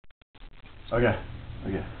Okay.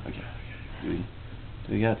 Do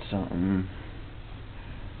we got something?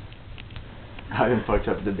 I done fucked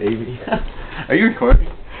up the baby. Are you recording?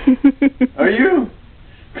 Are you?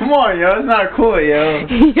 Come on, yo. It's not cool, yo.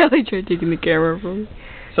 Yeah, they tried taking the camera from me.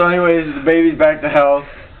 So anyways, the baby's back to health.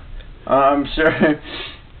 I'm sure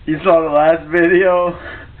you saw the last video.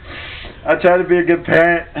 I tried to be a good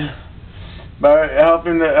parent by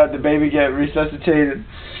helping the baby get resuscitated.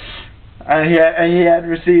 And he had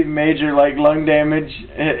received major lung damage.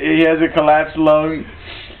 He has a collapsed lung.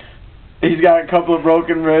 He's got a couple of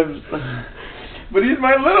broken ribs. But he's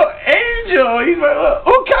my little angel. He's my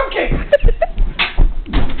little cupcake.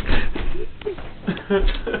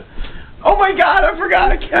 Oh my God! I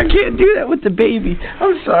forgot. I can't do that with the baby.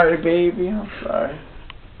 I'm sorry, baby. I'm sorry.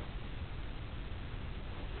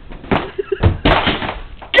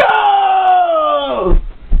 Go!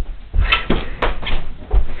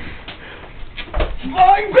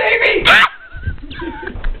 Flying baby!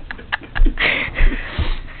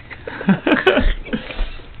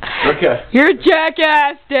 Okay. You're a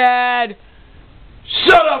jackass, Dad!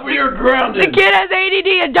 Shut up or you're grounded! The kid has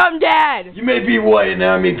ADD, a dumb dad! You may be white and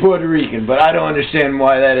I may be Puerto Rican, but I don't understand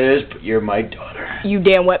why that is, but you're my daughter. You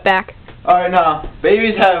damn wetback. Alright, now,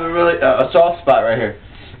 babies have a really, a soft spot right here.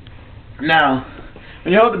 Now,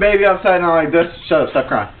 when you hold the baby upside down like this, shut up, stop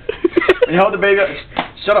crying. When you hold the baby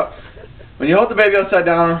shut up. When you hold the baby upside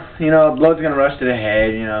down, you know, blood's gonna rush to the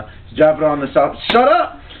head, you know. If you drop it on the soft, shut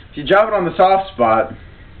up! If you drop it on the soft spot,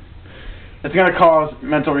 it's gonna cause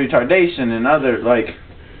mental retardation and other,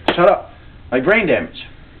 shut up, brain damage.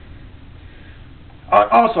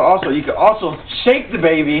 Also, you can also shake the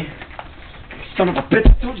baby. Son of a bitch,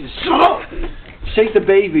 I told you to shut up! Shake the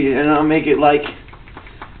baby and it'll make it,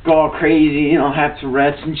 go all crazy, you know, have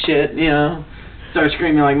Tourette's and shit, you know. Start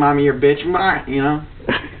screaming like, Mommy, you're a bitch, you know.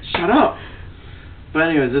 Shut up. But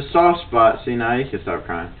anyways, this soft spot, see, now you can stop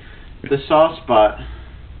crying. This soft spot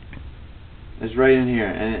is right in here,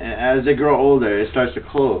 and as they grow older, it starts to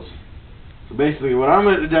close. So basically, what I'm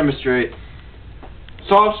going to demonstrate,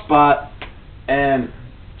 soft spot and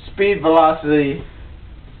speed velocity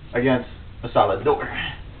against a solid door.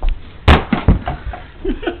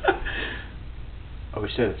 Oh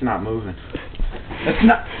shit, it's not moving.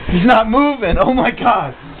 He's not moving, oh my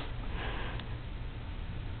God.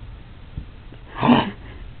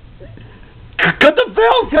 Cut the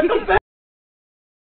bell!